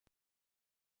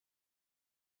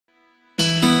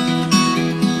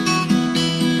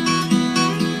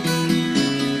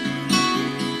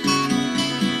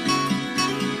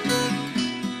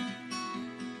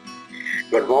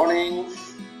morning.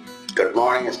 Good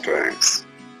morning, students.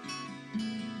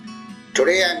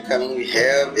 Today I am coming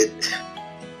here with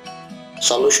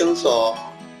solutions of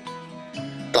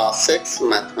class 6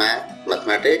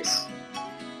 mathematics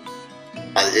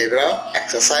Algebra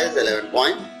exercise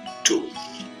 11.2.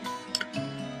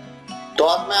 तो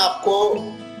आज मैं आपको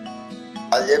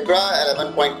Algebra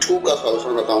 11.2 का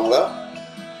solution बताऊंगा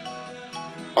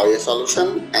और ये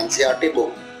सॉल्यूशन NCERT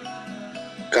बुक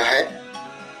का है।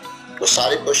 तो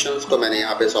सारे क्वेश्चंस को मैंने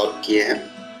यहाँ पे सॉल्व किए हैं।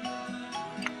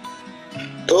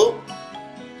 तो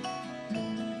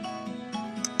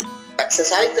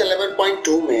एक्सरसाइज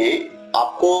 11.2 में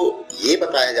आपको ये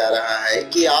बताया जा रहा है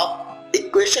कि आप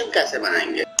इक्वेशन कैसे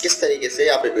बनाएंगे, किस तरीके से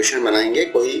आप इक्वेशन बनाएंगे।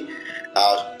 कोई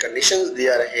कंडीशंस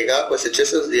दिया रहेगा, कोई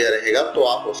सिचुएशंस दिया रहेगा, तो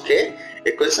आप उसके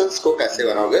इक्वेशंस को कैसे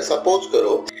बनाओगे। सपोज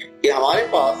करो कि हमारे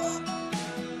पास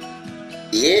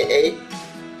ये एक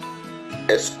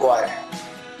स्क्वायर है,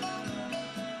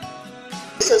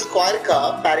 इस स्क्वायर का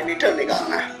पैरामीटर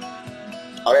निकालना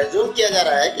है और एज्यूम किया जा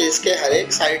रहा है कि इसके हर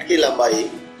एक साइड की लंबाई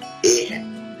a है।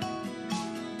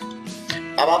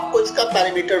 अब आपको इसका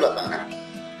पैरामीटर बताना है।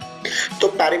 तो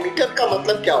पैरामीटर का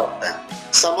मतलब क्या होता है?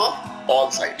 सम of all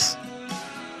sides.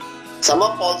 Some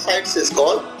of all sides is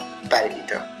called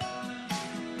parameter.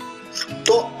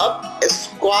 तो अब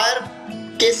स्क्वायर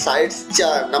के साइड्स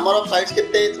 4, नंबर ऑफ साइड्स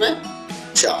कितने हैं इसमें?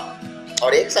 4,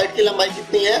 और एक साइड की लंबाई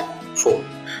कितनी है? 4।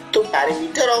 तो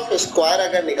पैरामीटर ऑफ स्क्वायर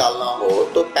अगर निकालना हो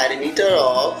तो पैरामीटर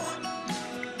ऑफ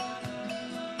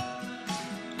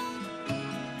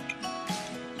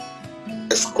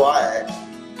स्क्वायर,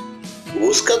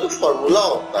 उसका जो फॉर्मूला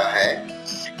होता है,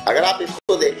 अगर आप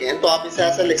इसको देखें तो आप इसे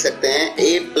ऐसा लिख सकते हैं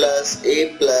a plus A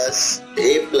plus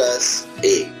A plus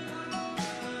ए।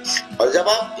 और जब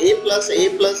आप a plus A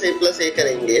plus A plus ए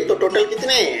करेंगे तो टोटल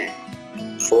कितने हैं?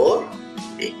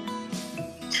 4a।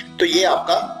 तो ये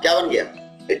आपका क्या बन गया?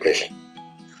 इक्वेशन।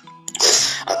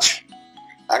 अच्छा,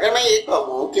 अगर मैं ये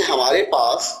कहूं कि हमारे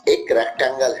पास एक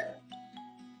रेक्टेंगल है,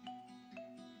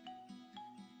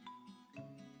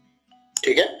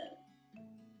 ठीक है,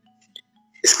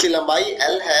 इसकी लंबाई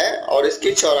L है और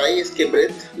इसकी चौड़ाई, इसकी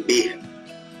ब्रेथ B है।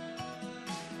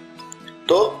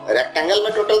 तो रेक्टेंगल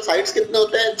में टोटल साइड्स कितने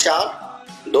होते हैं? 4,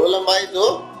 2 लंबाई 2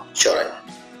 चौड़ाई।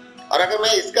 और अगर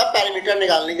मैं इसका पैरामीटर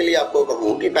निकालने के लिए आपको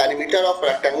कहूं कि पैरामीटर ऑफ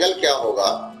रेक्टेंगल क्या होगा,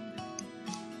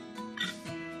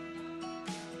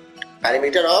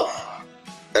 पैरामीटर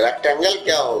ऑफ रेक्टेंगल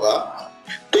क्या होगा,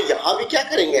 तो यहां भी क्या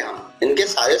करेंगे, हम इनके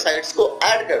सारे साइड्स को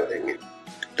ऐड कर देंगे।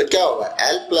 तो क्या होगा?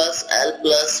 L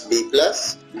plus B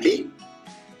plus B।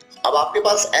 अब आपके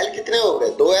पास L कितने हो गए?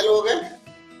 2L हो गए,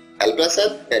 L प्लस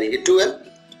L यानी कि 2L,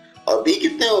 और B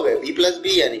कितने हो गए? B प्लस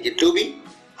B यानी कि 2B।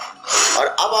 और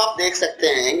अब आप देख सकते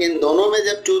हैं कि इन दोनों में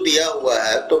जब 2 दिया हुआ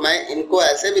है तो मैं इनको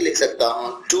ऐसे भी लिख सकता हूं,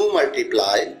 2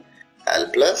 मल्टीप्लाई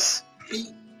L प्लस B।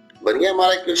 बन गया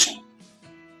हमारा इक्वेशन।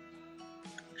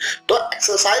 तो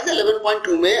एक्सरसाइज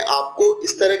 11.2 में आपको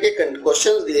इस तरह के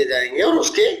क्वेश्चंस दिए जाएंगे और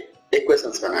उसके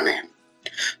इक्वेशंस बनाने हैं।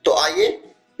 तो आइए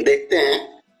देखते हैं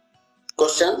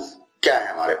क्वेश्चंस क्या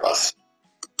है हमारे पास।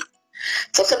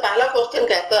 सबसे पहला क्वेश्चन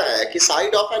कहता है कि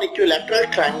side of N equilateral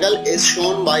triangle is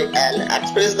shown by L,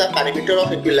 express the parameter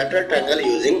of equilateral triangle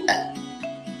using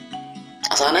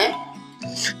L। आसान है।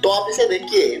 तो आप इसे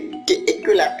देखिए कि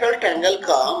इक्विलैटरल ट्रायंगल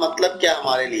का मतलब क्या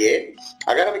हमारे लिए।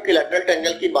 अगर हम इक्विलैटरल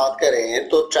ट्रायंगल की बात करें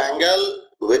तो triangle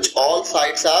which all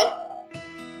sides are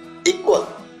equal,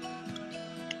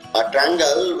 a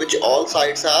triangle which all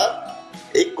sides are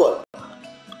equal।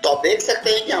 तो आप देख सकते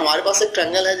हैं कि हमारे पास एक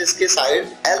ट्रायंगल है जिसके साइड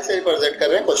L से रिप्रेजेंट कर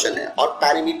रहे हैं क्वेश्चन है। और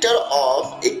पैरामीटर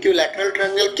ऑफ इक्विलैटरल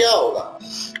ट्रायंगल क्या होगा?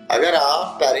 अगर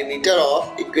आप पैरामीटर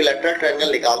ऑफ इक्विलैटरल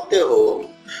ट्रायंगल निकालते हो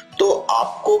तो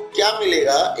आपको क्या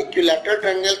मिलेगा? इक्विलैटरल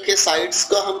ट्रायंगल के साइड्स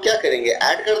को हम क्या करेंगे?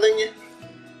 ऐड कर देंगे।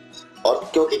 और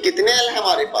क्योंकि कितने L है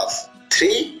हमारे पास?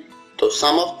 3, तो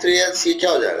सम ऑफ 3L C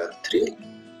क्या हो जाएगा? 3।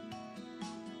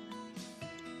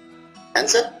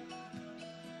 आंसर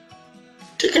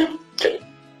ठीक है। चलिए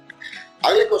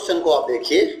अगले क्वेश्चन को आप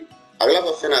देखिए। अगला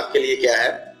क्वेश्चन आपके लिए क्या है?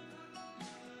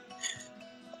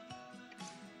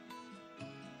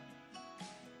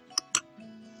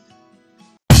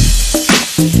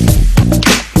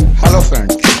 हेलो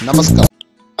फ्रेंड, नमस्कार।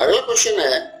 अगला क्वेश्चन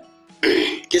है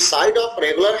कि side of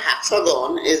regular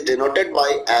hexagon is denoted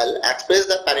by L, express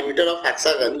the parameter of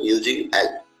hexagon using L।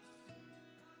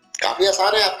 काफी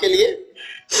आसान है आपके लिए।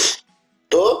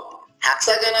 तो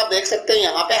हेक्सागन आप देख सकते हैं,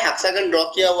 यहाँ पे हेक्सागन ड्रॉ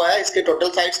किया हुआ है। इसके टोटल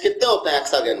साइड्स कितने होते हैं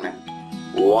हेक्सागन में?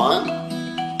 1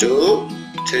 2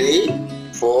 3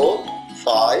 4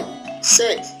 5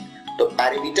 6। तो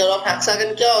पैरामीटर ऑफ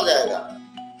हेक्सागन क्या हो जाएगा?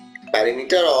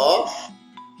 पैरामीटर ऑफ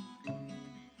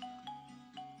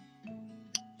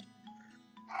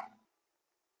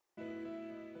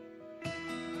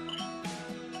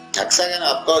हेक्सागन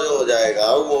आपका जो हो जाएगा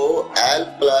वो L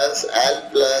plus L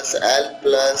plus L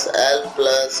plus L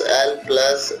plus L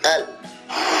plus L,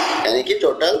 यानी कि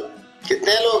टोटल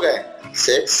कितने L हो गए?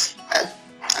 6L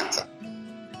answer.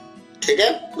 ठीक है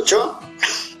बच्चों,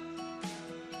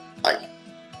 आइए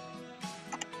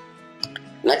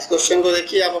नेक्स्ट क्वेश्चन को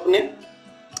देखिए आप अपने।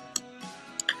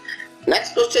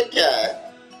 नेक्स्ट क्वेश्चन क्या है?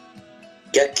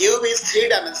 A cube is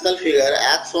three-dimensional figure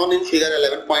as shown in figure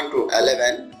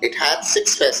 11.11. It has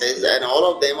 6 faces and all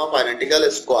of them are identical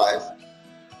squares.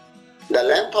 The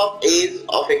length of edge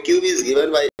of a cube is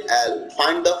given by L.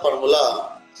 Find the formula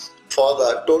for the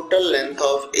total length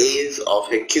of edge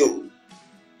of a cube.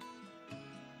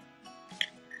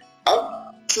 अब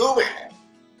cube है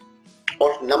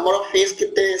और number of face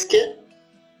कितने हैं इसके?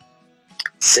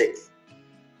 6।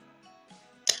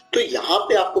 तो यहां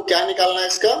पे आपको क्या निकालना है?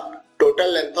 इसका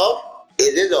total length of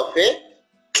edges of A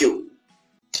cube.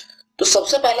 तो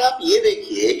सबसे पहले आप ये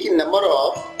देखिए कि नंबर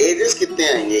ऑफ एजेस कितने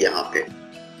आएंगे यहां पे।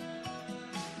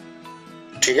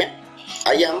 ठीक है,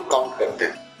 आइए हम काउंट करते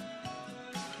हैं।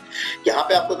 यहां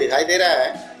पे आपको दिखाई दे रहा है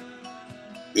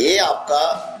ये आपका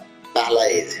पहला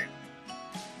एज है,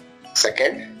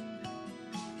 second,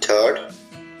 third,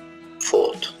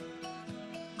 fourth,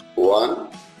 1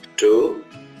 2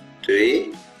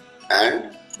 3 and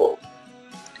 4,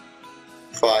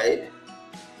 5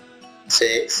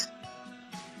 6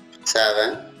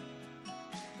 7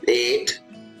 8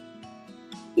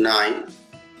 9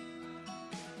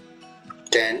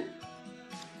 10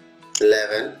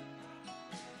 11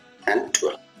 and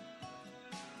 12।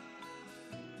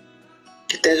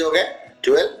 कितने हो गए?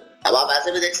 12। अब आप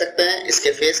ऐसे भी देख सकते हैं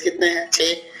इसके फेस कितने हैं?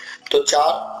 6। तो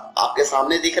 4 आपके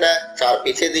सामने दिख रहा है, 4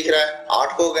 पीछे दिख रहा है,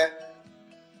 8 हो गए।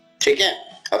 ठीक है,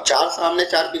 अब 4 सामने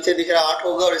 4 पीछे दिख रहा है, 8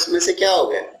 हो गया। और इसमें से क्या हो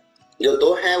गया? जो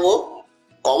 2 हैं वो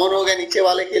कॉमन हो गए नीचे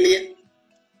वाले के लिए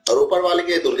और ऊपर वाले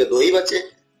के लिए 2 ही बचे।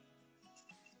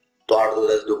 तो 8 2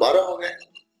 10 12 हो गए।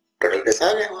 टोटल कैसे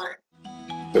आ गए हमारे?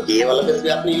 क्योंकि ये वाला फेस भी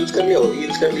आपने यूज कर लिया, वो भी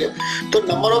यूज कर लिया। तो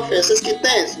नंबर ऑफ फेसेस कितने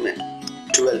हैं इसमें?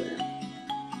 12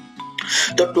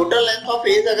 है। तो टोटल लेंथ ऑफ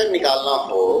एज अगर निकालना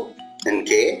हो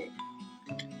इनके,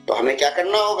 तो हमें क्या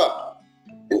करना होगा?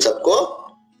 इन सबको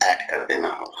ऐड कर देना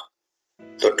होगा।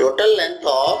 तो total length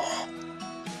of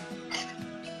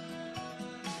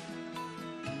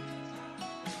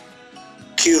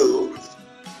cube,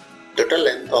 total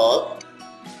length of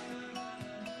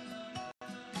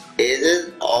edges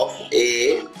of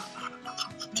A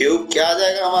cube क्या आ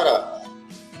जाएगा हमारा?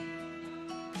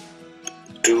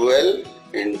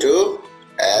 12 इंटू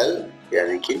L,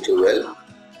 यानी कि 12L।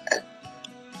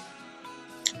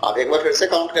 आप एक बार फिर से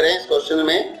काउंट करें इस क्वेश्चन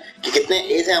में कि कितने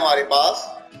एज है हमारे पास।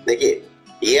 देखिए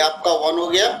ये आपका 1 हो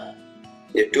गया,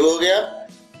 ये 2 हो गया,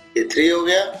 ये 3 हो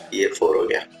गया, ये 4 हो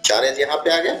गया। 4 एज यहाँ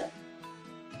पे आ गया,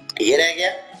 ये रह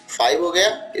गया, 5 हो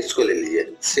गया, इसको ले लीजिए,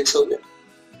 6 हो गया।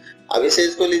 अब इसे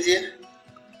इसको लीजिए,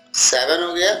 7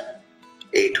 हो गया,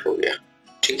 8 हो गया।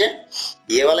 ठीक है,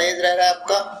 ये वाला एज रह रहा है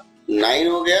आपका 9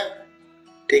 हो गया,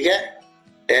 ठीक है,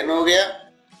 10 हो गया,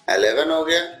 11 हो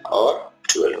गया और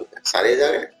 12 हो गया। सारे एज आ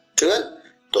गए 12।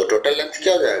 तो टोटल लेंथ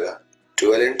क्या हो जाएगा?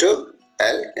 12 इंटू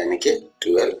L, यानी कि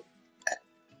 12L।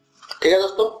 ठीक है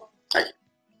दोस्तों, आइए।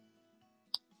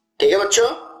 ठीक है बच्चों,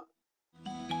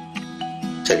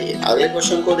 चलिए अगले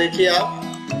क्वेश्चन को देखिए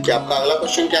आप कि आपका अगला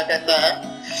क्वेश्चन क्या कहता है।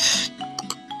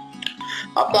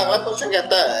 आपका अगला क्वेश्चन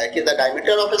कहता है कि the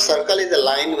diameter of a circle is a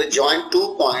line which join 2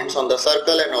 points on the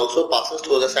circle and also passes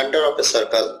through the centre of a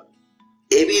circle.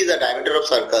 AB is the diameter of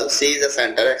circle, C is the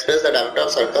center. Express the diameter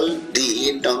of circle D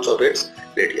in terms of its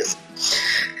radius.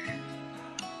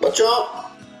 बच्चों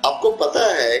आपको पता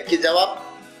है कि जब आप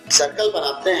circle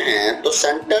बनाते हैं तो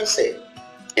सेंटर से,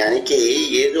 यानी कि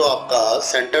ये जो आपका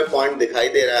सेंटर पॉइंट दिखाई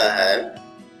दे रहा है,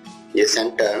 ये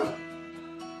सेंटर,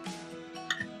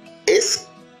 इस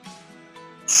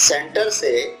सेंटर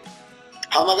से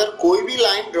हम अगर कोई भी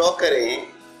लाइन ड्रॉ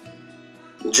करें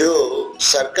जो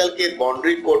सर्कल के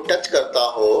बाउंड्री को टच करता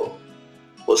हो,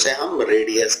 उसे हम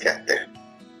रेडियस कहते हैं,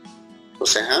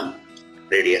 उसे हम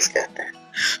रेडियस कहते हैं।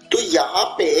 तो यहाँ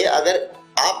पे अगर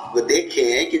आप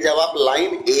देखें कि जब आप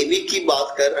लाइन AB की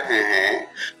बात कर रहे हैं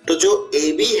तो जो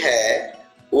AB है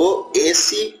वो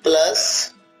AC प्लस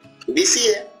BC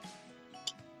है,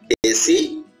 AC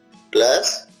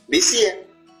प्लस BC है।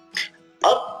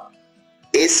 अब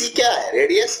AC क्या है?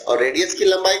 रेडियस, और रेडियस की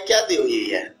लंबाई क्या दी हुई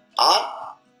है? R।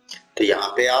 तो यहाँ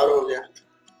पे R हो गया।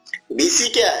 BC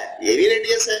क्या है? ये भी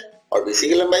रेडियस है और BC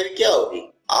की लंबाई भी क्या होगी?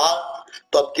 R।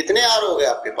 तो अब कितने R हो गए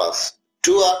आपके पास?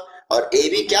 2R। और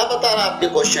AB क्या बता रहा है आपके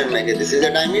क्वेश्चन में कि दिस इज अ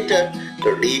डायमीटर,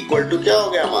 तो D इक्वल टू क्या हो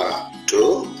गया हमारा?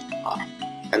 2R।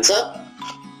 आंसर।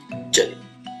 चलिए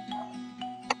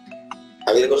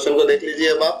अगले क्वेश्चन को देख लीजिए।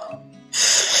 अब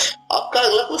आपका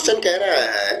अगला क्वेश्चन कह रहा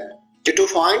है कि to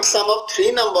find sum of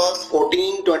three numbers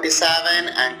 14, 27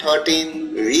 and 13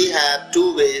 we have two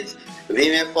ways. We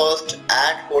may first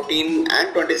add 14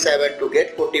 and 27 to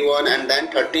get 41 and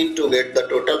then 13 to get the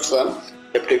total sum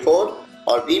 54,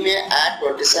 or we may add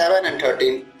 27 and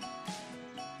 13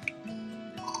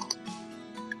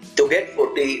 to get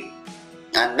 40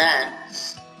 and then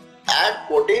add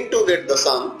 14 to get the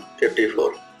sum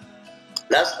 54.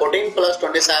 Thus 14 plus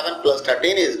 27 plus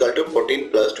 13 is equal to 14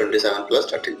 plus 27 plus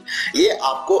 13. ये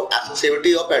आपको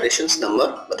associativity of editions number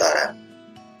बता रहा है।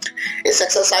 इस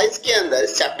exercise के अंदर,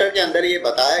 इस chapter के अंदर ये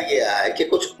बताया गया है कि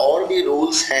कुछ और भी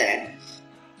रूल्स हैं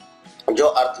जो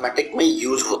अर्थमेटिक में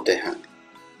यूज होते हैं।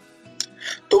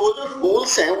 तो वो जो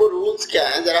रूल्स हैं वो रूल्स क्या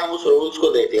हैं, जरा हम उस रूल्स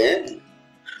को देख लें।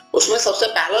 उसमें सबसे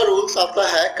पहला रूल्स आता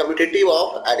है commutative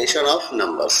of addition of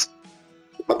numbers.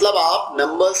 मतलब आप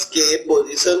नंबर्स के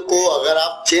पोजीशन को अगर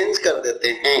आप चेंज कर देते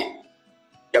हैं,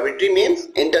 कम्यूटेटिव मींस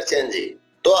इंटरचेंजिंग,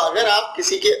 तो अगर आप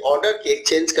किसी के ऑर्डर के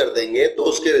चेंज कर देंगे तो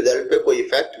उसके रिजल्ट पे कोई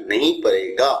इफेक्ट नहीं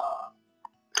पड़ेगा।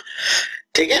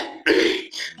 ठीक है।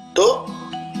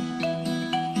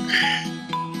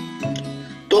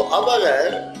 तो अब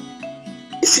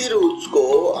अगर इसी रूल्स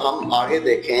को हम आगे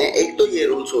देखें, एक तो ये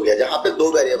रूल्स हो गया जहां पे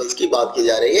दो वेरिएबल्स की बात की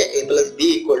जा रही है, a plus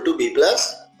B equal to be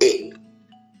plus ए।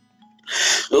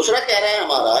 दूसरा कह रहा है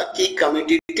हमारा कि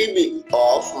commutative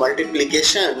of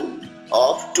multiplication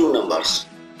of two numbers.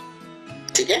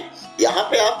 ठीक है, यहाँ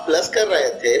पे आप प्लस कर रहे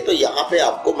थे तो यहाँ पे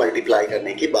आपको मल्टीप्लाई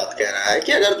करने की बात कह रहा है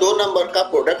कि अगर दो नंबर का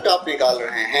प्रोडक्ट आप निकाल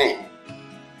रहे हैं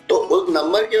तो उस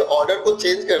नंबर के ऑर्डर को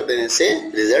चेंज कर देने से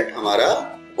रिजल्ट हमारा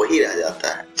वही रह जाता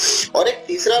है। और एक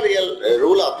तीसरा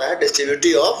रूल आता है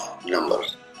डिस्ट्रीब्यूटिव ऑफ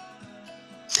नंबर्स।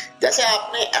 जैसे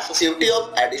आपने associativity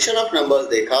of addition of numbers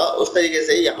देखा, उस तरीके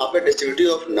से यहाँ पे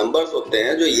डिस्ट्रीब्यूटिव ऑफ नंबर्स होते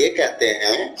हैं जो ये कहते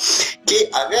हैं कि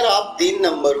अगर आप तीन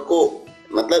नंबर को,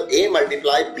 मतलब a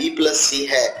मल्टीप्लाई बी प्लस सी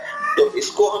है, तो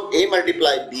इसको हम a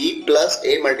multiply B plus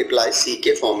a multiply C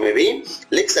के फॉर्म में भी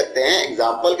लिख सकते हैं।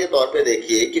 एग्जांपल के तौर पे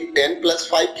देखिए कि 10 प्लस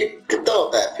 5 कितना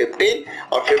होता है 15,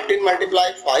 और 15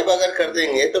 मल्टीप्लाई 5 अगर कर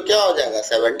देंगे तो क्या हो जाएगा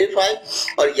 75।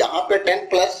 और यहाँ पे 10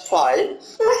 प्लस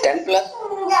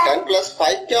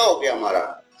 5 क्या हो गया हमारा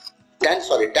 10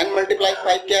 मल्टीप्लाई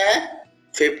 5 क्या है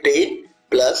 50,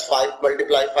 प्लस 5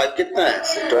 मल्टीप्लाई 5 कितना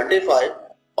है 25,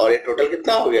 और ये टोटल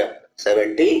कितना हो गया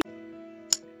 70।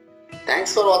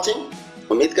 Thanks for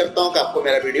watching. उम्मीद करता हूं कि आपको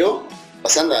मेरा वीडियो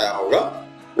पसंद आया होगा।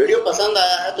 वीडियो पसंद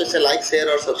आया है तो इसे लाइक, शेयर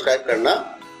और सब्सक्राइब करना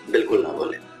बिल्कुल ना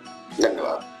भूलें।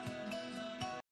 धन्यवाद।